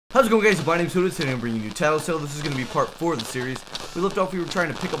How's it going, guys? My name's Huta. Today I'm bringing you Tattletail. This is going to be part 4 of the series. We left off, we were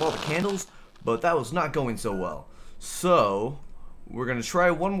trying to pick up all the candles, but that was not going so well. So, we're going to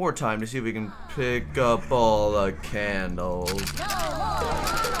try one more time to see if we can pick up all the candles.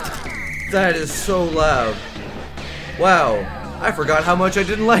 That is so loud. Wow, I forgot how much I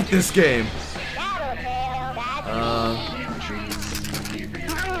didn't like this game.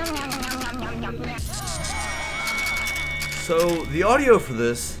 So, the audio for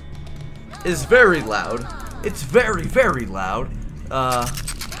this is very loud. It's very, very loud.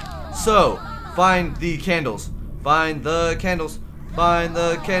 So, find the candles. Find the candles. Find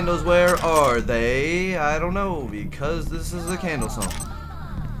the candles. Where are they? I don't know, because this is a candle song.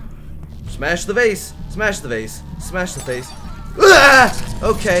 Smash the vase. Smash the vase. Smash the vase. Ah!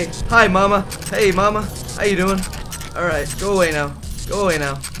 Okay. Hi, Mama. Hey, Mama. How you doing? Alright, go away now. Go away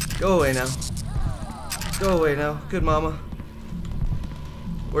now. Go away now. Go away now. Good Mama.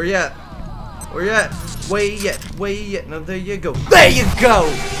 Where you at? Where you at? Way yet. Way yet. No, there you go. There you go!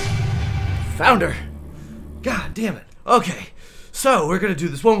 Found her. God damn it. Okay. So, we're gonna do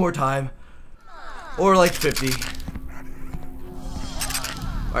this one more time. Or like 50.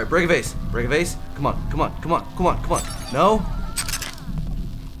 Alright, break a vase. Break a vase. Come on. Come on. Come on. Come on. Come on. No?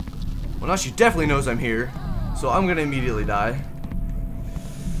 Well, now she definitely knows I'm here. So I'm gonna immediately die.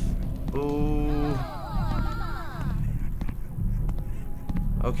 Ooh.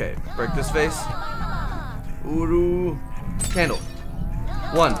 Okay, break this vase. Ooh. Candle.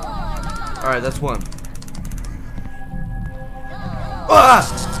 1. Alright, that's 1. Ah!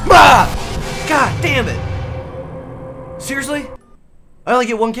 Ah! God damn it! Seriously? I only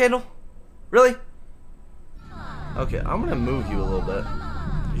get 1 candle? Really? Okay, I'm gonna move you a little bit.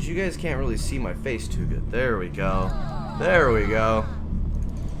 Because you guys can't really see my face too good. There we go. There we go.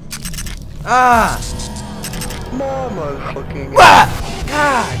 Ah! Mama's looking. Ah!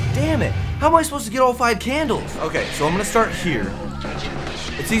 God damn it! How am I supposed to get all 5 candles? Okay, so I'm gonna start here.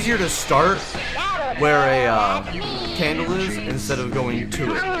 It's easier to start where a candle is instead of going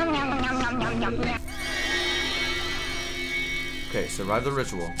to it. Okay, survive the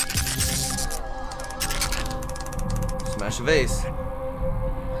ritual. Smash a vase.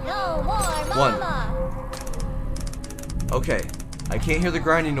 1. Okay, I can't hear the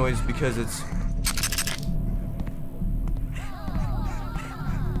grinding noise because it's...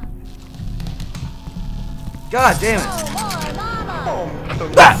 God damn it!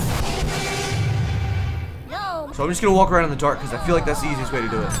 Ah! So I'm just gonna walk around in the dark because I feel like that's the easiest way to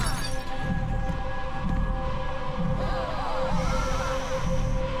do it.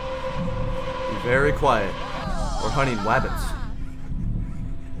 Be very quiet. We're hunting wabbits.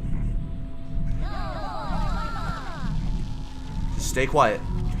 Just stay quiet.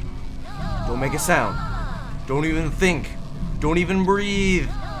 Don't make a sound. Don't even think. Don't even breathe.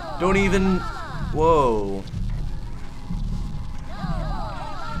 Don't even... Whoa.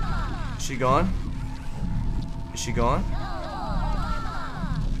 Is she gone? Is she gone?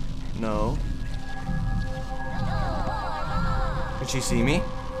 No. Can she see me?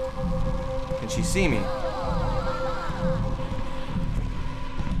 Can she see me?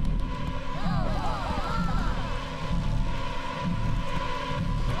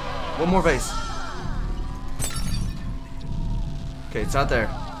 One more vase. Okay, it's not there.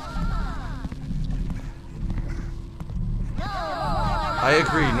 I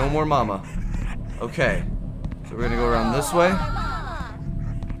agree, no more mama. Okay, so we're gonna go around this way.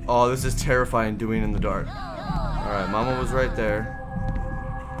 Oh, this is terrifying doing in the dark. Alright, mama was right there.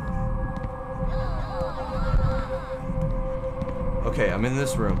 Okay, I'm in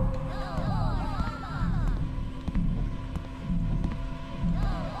this room.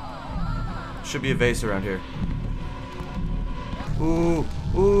 Should be a vase around here. Ooh,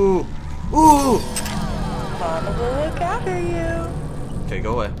 ooh, ooh! Mama will look after you. Okay,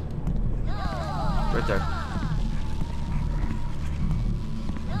 go away. Right there.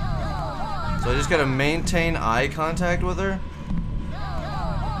 So I just gotta maintain eye contact with her.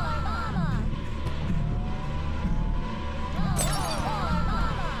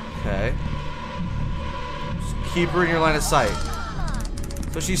 Okay. Just keep her in your line of sight.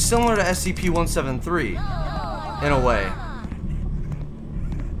 So she's similar to SCP-173 in a way.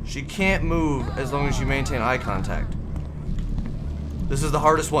 She can't move as long as you maintain eye contact. This is the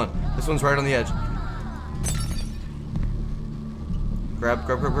hardest one. This one's right on the edge. Grab,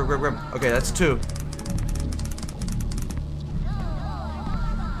 grab, grab, grab, grab, grab. Okay, that's 2.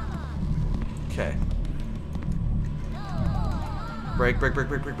 Okay. Break, break, break,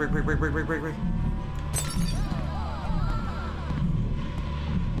 break, break, break, break, break, break, break, break, break.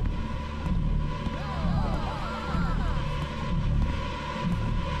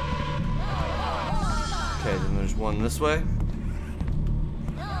 one this way.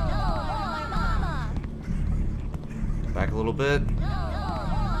 Back a little bit.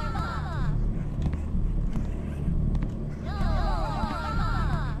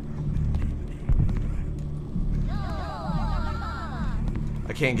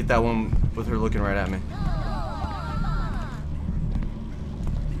 I can't get that one with her looking right at me.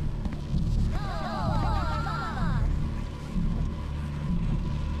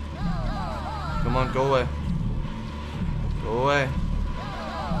 Come on, go away. Go away.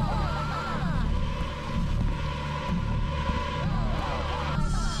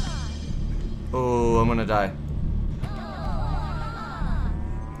 Oh, I'm gonna die.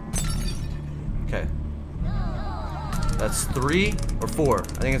 Okay. That's 3 or 4. I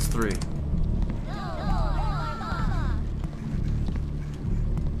think it's 3.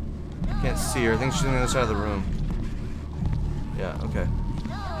 Can't see her. I think she's on the other side of the room. Yeah, okay.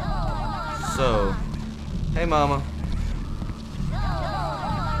 So, hey mama.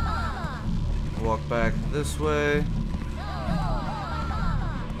 Walk back this way.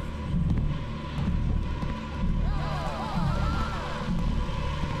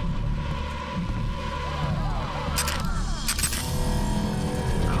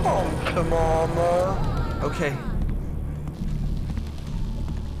 Come to mama. Okay.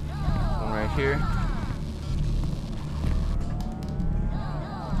 One right here.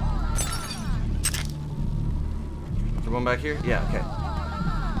 Is there one back here? Yeah, okay.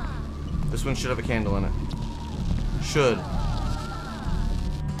 This one should have a candle in it. Should.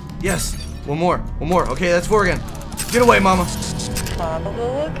 Yes! One more. One more. Okay, that's 4 again. Get away, mama. Mama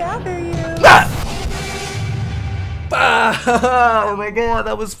will look after you. Ah! Ah! Oh my god,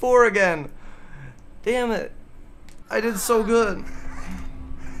 that was 4 again. Damn it. I did so good.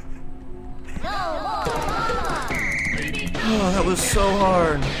 Oh, that was so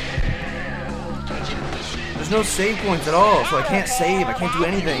hard. There's no save points at all, so I can't save. I can't do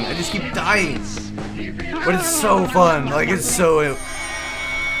anything. I just keep dying. But it's so fun. Like, it's so...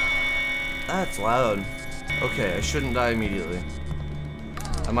 That's loud. Okay, I shouldn't die immediately.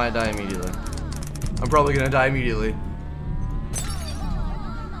 I might die immediately. I'm probably gonna die immediately.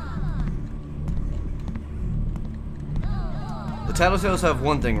 The Tattletails have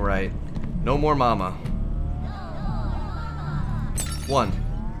one thing right. No more mama. 1.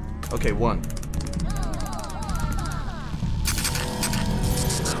 Okay, 1.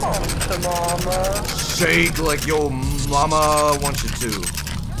 Come to mama. Shake like your mama wants you to.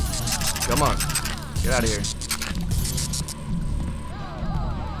 Come on. Get out of here.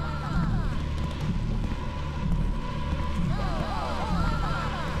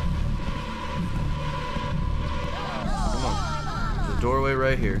 Come on. There's a doorway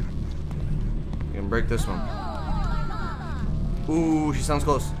right here. You can break this one. Ooh, she sounds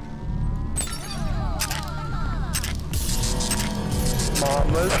close.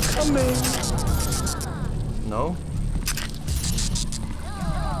 Mama's coming. No?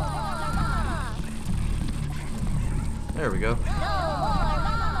 There we go.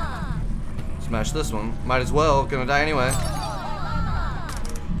 Smash this one. Might as well. Gonna die anyway.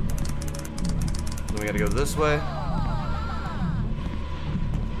 Then we gotta go this way.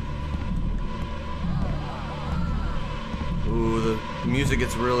 Ooh, the music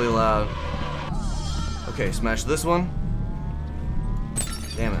gets really loud. Okay, smash this one.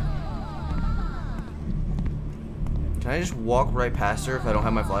 Damn it. Can I just walk right past her if I don't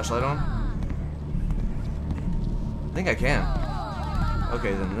have my flashlight on? I think I can.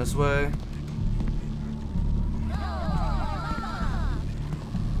 Okay, then this way.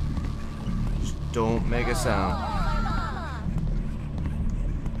 Just don't make a sound.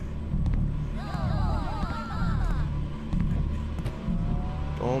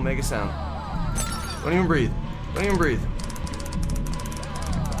 Don't make a sound. Don't even breathe. Don't even breathe.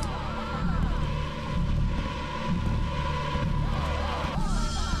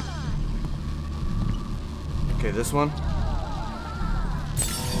 Okay, this one.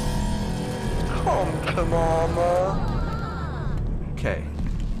 Come to mama. Okay.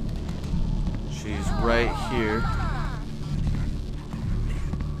 She's right here.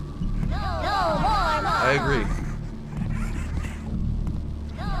 I agree.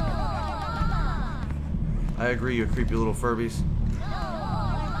 I agree, you creepy little Furbies.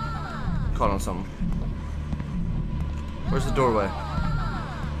 Caught on something. Where's the doorway?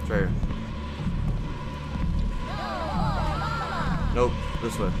 It's right here. Nope,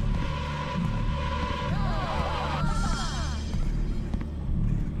 this way.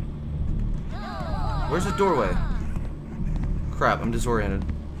 Where's the doorway? Crap, I'm disoriented.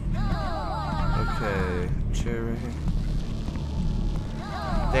 Okay, chair right here.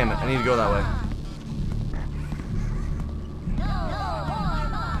 Damn it, I need to go that way.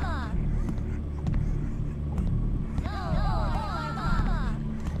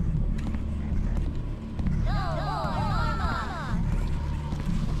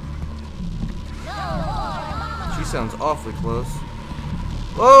 sounds awfully close.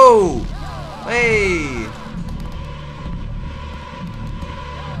 Whoa! Hey!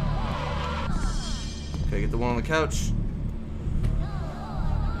 Okay, get the one on the couch.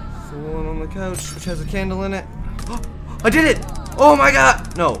 The one on the couch, which has a candle in it. I did it! Oh my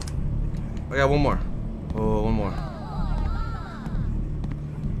god! No. I got one more. Oh, one more.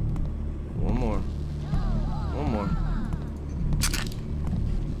 One more. One more.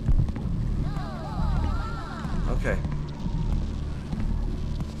 Okay.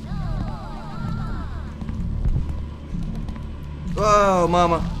 Oh,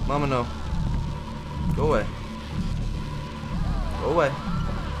 mama. Mama, no. Go away. Go away.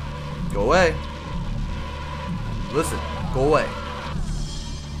 Go away. Listen. Go away.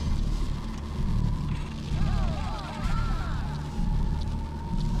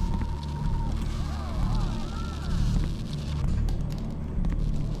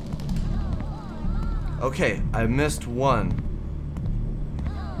 Okay, I missed one.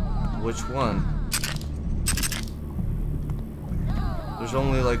 Which one? There's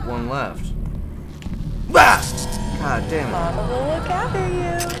only like one left. Ah! God damn it. Mama will look after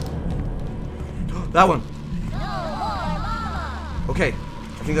you. That one. Okay,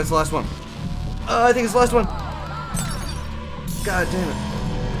 I think that's the last one. I think it's the last one. God damn it.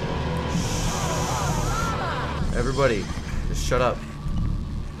 Everybody, just shut up.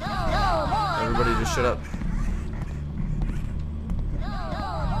 Everybody just shut up.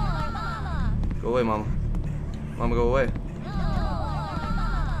 Go away, Mama. Mama, go away.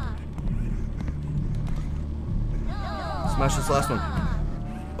 Smash this last one.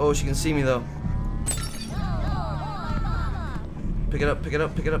 Oh, she can see me though. Pick it up, pick it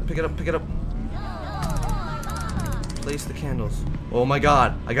up, pick it up, pick it up, pick it up. Place the candles. Oh my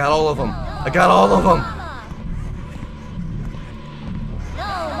god, I got all of them. I got all of them.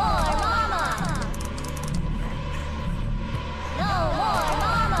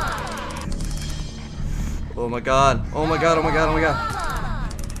 Oh my god. Oh my god. Oh my god. Oh my god.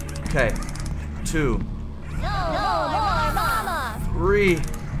 Okay. 2. 3.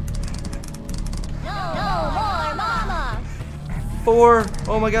 4.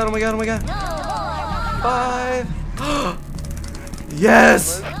 Oh my god. Oh my god. Oh my god. 5.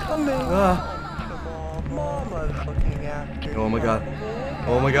 Yes. Oh my god.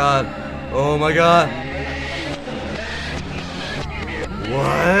 Oh my god. Oh my god.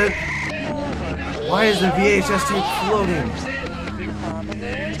 What? Why is the VHS tape floating?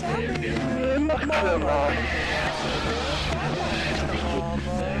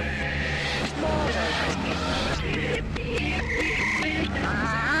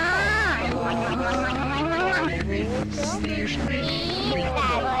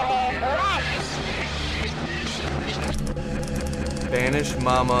 Banish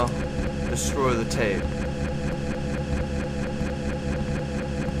Mama, destroy the tape.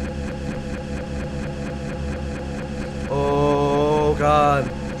 Oh god.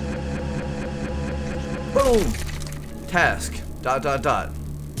 Boom! Task. ...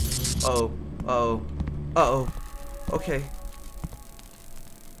 Uh-oh. Uh-oh. Uh-oh. Okay.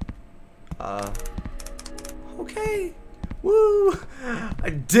 Okay. Woo! I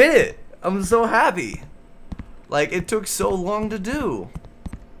did it! I'm so happy. Like, it took so long to do.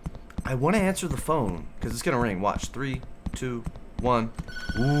 I want to answer the phone, because it's going to ring. Watch. 3, 2, 1.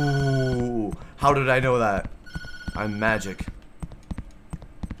 Ooh. How did I know that? I'm magic.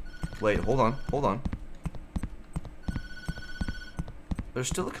 Wait, hold on. Hold on. There's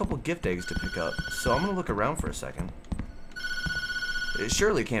still a couple gift eggs to pick up, so I'm going to look around for a second. It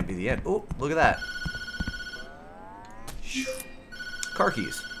surely can't be the end. Oh, look at that. Car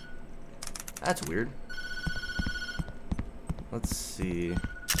keys. That's weird. Let's see.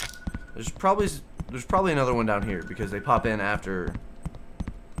 There's probably another one down here because they pop in after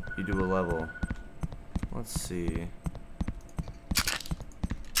you do a level. Let's see.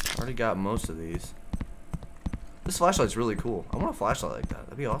 Already got most of these. This flashlight's really cool. I want a flashlight like that.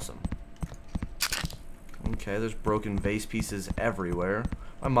 That'd be awesome. Okay, there's broken vase pieces everywhere.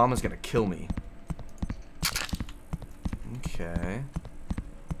 My mama's gonna kill me. Okay.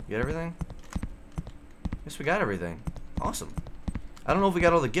 You get everything? Yes, we got everything. Awesome. I don't know if we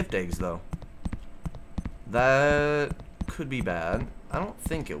got all the gift eggs, though. That could be bad. I don't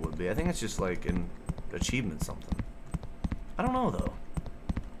think it would be. I think it's just like an achievement something. I don't know, though.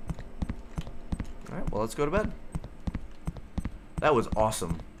 Alright, well, let's go to bed. That was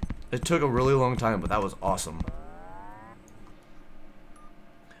awesome. It took a really long time, but that was awesome.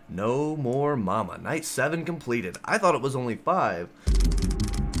 No more mama. Night 7 completed. I thought it was only 5.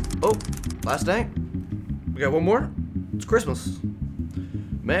 Oh, last night. We got one more. It's Christmas.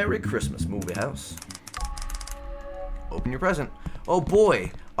 Merry Christmas, movie house. Open your present. Oh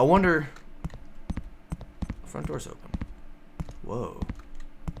boy, I wonder. Front door's open. Whoa,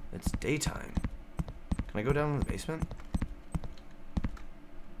 it's daytime. Can I go down in the basement?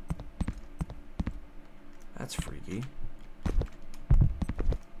 That's freaky.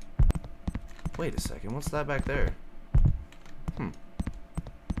 Wait a second, what's that back there?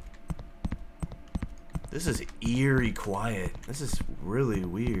 This is eerie quiet. This is really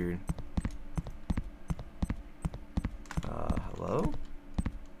weird. Hello?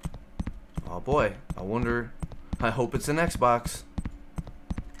 Oh boy, I wonder. I hope it's an Xbox.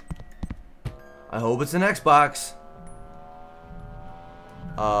 I hope it's an Xbox.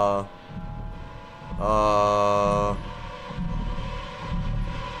 Oh.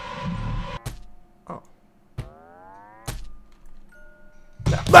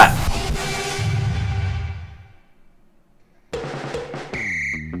 Bah!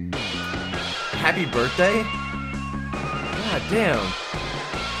 Happy birthday? God damn.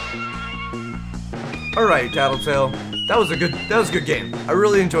 Alright, Tattletail. That was a good game. I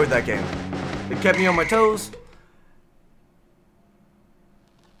really enjoyed that game. It kept me on my toes.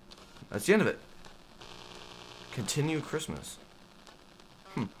 That's the end of it. Continue Christmas.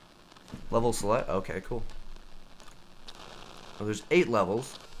 Level select. Okay, cool. Well, there's 8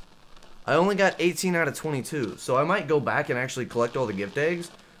 levels. I only got 18 out of 22, so I might go back and actually collect all the gift eggs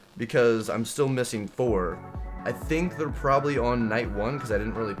because I'm still missing 4. I think they're probably on night 1 because I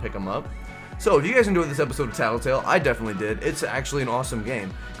didn't really pick them up. So if you guys enjoyed this episode of Tattletail, I definitely did. It's actually an awesome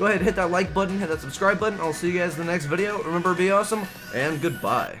game. Go ahead, hit that like button, hit that subscribe button. I'll see you guys in the next video. Remember, be awesome, and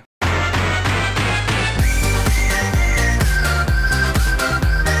goodbye.